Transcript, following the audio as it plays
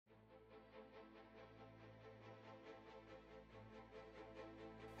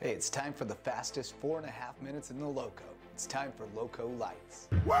Hey, it's time for the fastest 4.5 minutes in the Lowco. It's time for Lowco Lights.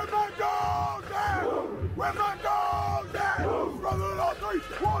 Where's my dog at? Where's my dog at? Brother, on three.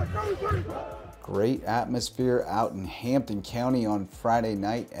 1, 2, 3. Great atmosphere out in Hampton County on Friday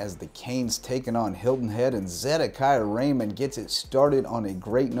night as the Canes taking on Hilton Head, and Zedikyah Raymond gets it started on a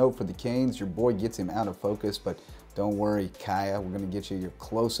great note for the Canes. Your boy gets him out of focus, but don't worry, Kaya. We're going to get you your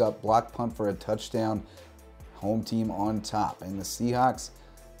close-up block punt for a touchdown. Home team on top. And the Seahawks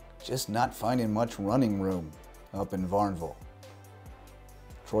just not finding much running room up in Varnville.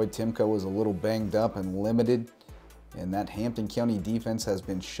 Troy Timko was a little banged up and limited, and that Hampton County defense has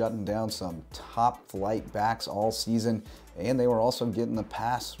been shutting down some top flight backs all season, and they were also getting the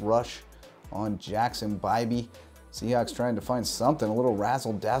pass rush on Jackson Bybee. Seahawks trying to find something, a little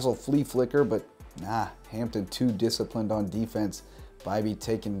razzle-dazzle flea flicker, but nah, Hampton too disciplined on defense. Bybee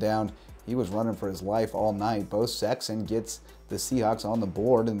taken down. He was running for his life all night. Beau Sexson gets the Seahawks on the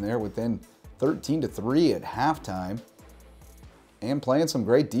board, and they're within 13-3 at halftime and playing some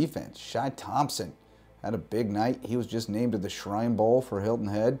great defense. Shaikh Thompson had a big night. He was just named to the Shrine Bowl for Hilton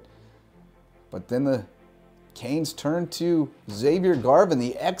Head. But then the Canes turned to Xaviar Garvin,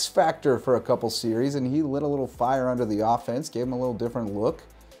 the X Factor, for a couple series, and he lit a little fire under the offense, gave him a little different look.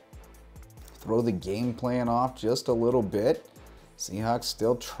 Throw the game plan off just a little bit. Seahawks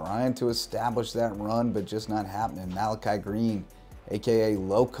still trying to establish that run, but just not happening. Malachi Green, aka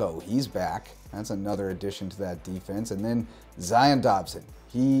Lowco, he's back. That's another addition to that defense. And then Zion Dobson,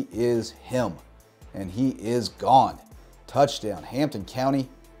 he is him, and he is gone. Touchdown, Hampton County.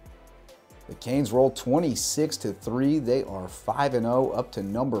 The Canes roll 26-3. They are 5-0, up to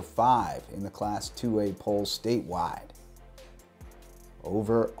number 5 in the Class 2A poll statewide.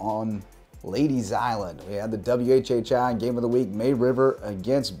 Over on Ladies Island, we had the WHHI Game of the Week, May River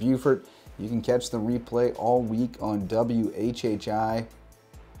against Beaufort. You can catch the replay all week on WHHI.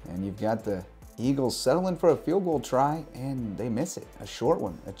 And you've got the Eagles settling for a field goal try, and they miss it. A short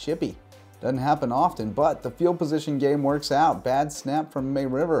one, a chippy. Doesn't happen often, but the field position game works out. Bad snap from May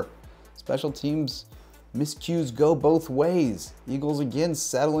River. Special teams miscues go both ways. Eagles again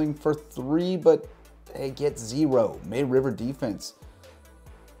settling for 3, but they get 0. May River defense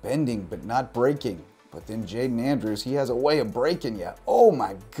bending but not breaking. But then Jadyn Andrews, he has a way of breaking you. Oh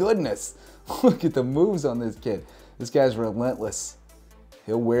my goodness. Look at the moves on this kid. This guy's relentless.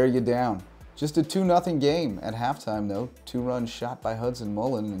 He'll wear you down. Just a 2-0 game at halftime though. 2 runs shot by Hudson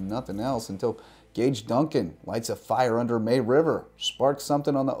Mullen and nothing else until Gage Duncan lights a fire under May River. Sparks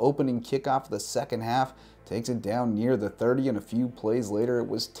something on the opening kickoff of the second half. Takes it down near the 30, and a few plays later it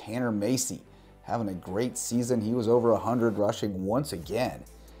was Tanner Macy having a great season. He was over 100 rushing once again.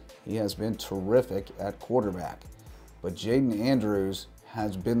 He has been terrific at quarterback. But Jadyn Andrews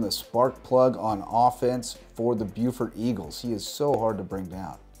has been the spark plug on offense for the Beaufort Eagles. He is so hard to bring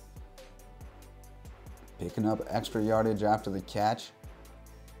down. Picking up extra yardage after the catch.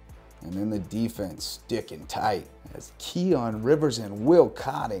 And then the defense sticking tight as Quion Rivers and Will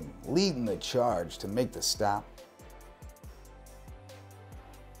Codding leading the charge to make the stop.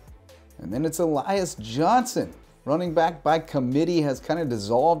 And then it's Elias Johnson. Running back by committee has kind of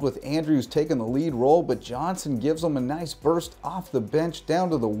dissolved with Andrews taking the lead role, but Johnson gives him a nice burst off the bench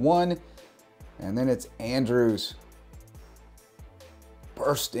down to the 1. And then it's Andrews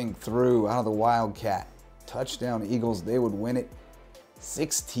bursting through out of the Wildcat. Touchdown Eagles, they would win it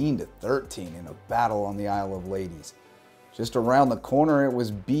 16-13 in a battle on the Isle of Ladies. Just around the corner, it was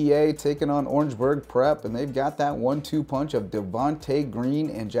BA taking on Orangeburg Prep, and they've got that 1-2 punch of Devonte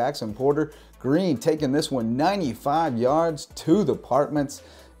Green and Jaxen Porter. Green taking this one 95 yards to the apartments,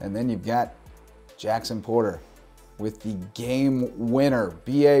 and then you've got Jaxen Porter with the game winner.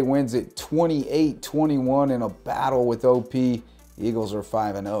 BA wins it 28-21 in a battle with OP. Eagles are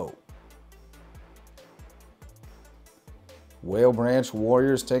 5-0. Whale Branch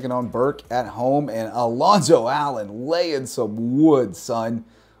Warriors taking on Burke at home, and Alonzo Allen laying some wood, son.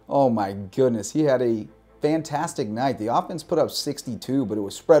 Oh my goodness, he had a fantastic night. The offense put up 62, but it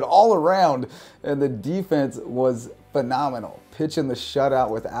was spread all around, and the defense was phenomenal. Pitching the shutout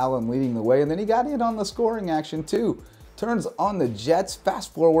with Allen leading the way, and then he got in on the scoring action too. Turns on the Jets,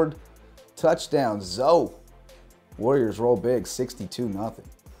 fast forward, touchdown, Zoe. Warriors roll big, 62-0.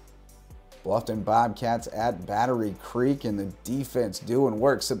 Bluffton Bobcats at Battery Creek, and the defense doing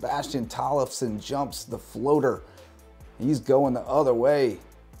work. Sebastian Tollefson jumps the floater. He's going the other way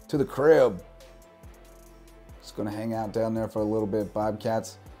to the crib. Just going to hang out down there for a little bit.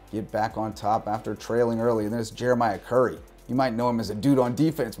 Bobcats get back on top after trailing early. And there's Jeremiah Curry. You might know him as a dude on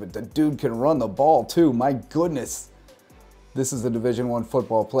defense, but the dude can run the ball too. My goodness. This is a Division I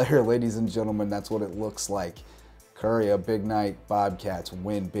football player, ladies and gentlemen. That's what it looks like. Curry, a big night. Bobcats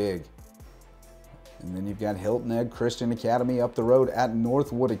win big. And then you've got Hilton Head Christian Academy up the road at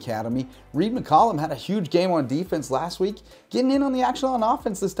Northwood Academy. Reid McCollum had a huge game on defense last week. Getting in on the action on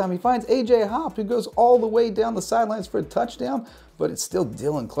offense this time. He finds A.J. Houpt, who goes all the way down the sidelines for a touchdown. But it's still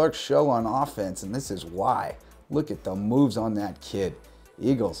Dylan Clark's show on offense, and this is why. Look at the moves on that kid.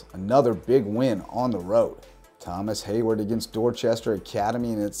 Eagles, another big win on the road. Thomas Heyward against Dorchester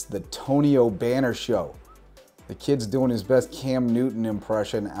Academy, and it's the Tonio Banner show. The kid's doing his best Cam Newton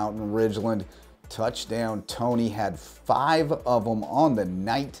impression out in Ridgeland. Touchdown, Tony had 5 of them on the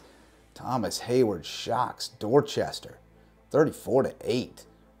night. Thomas Heyward shocks Dorchester, 34-8.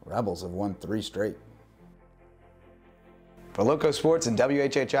 Rebels have won 3 straight. For Lowco Sports and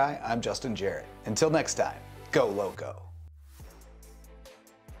WHHI, I'm Justin Jarrett. Until next time, go Lowco.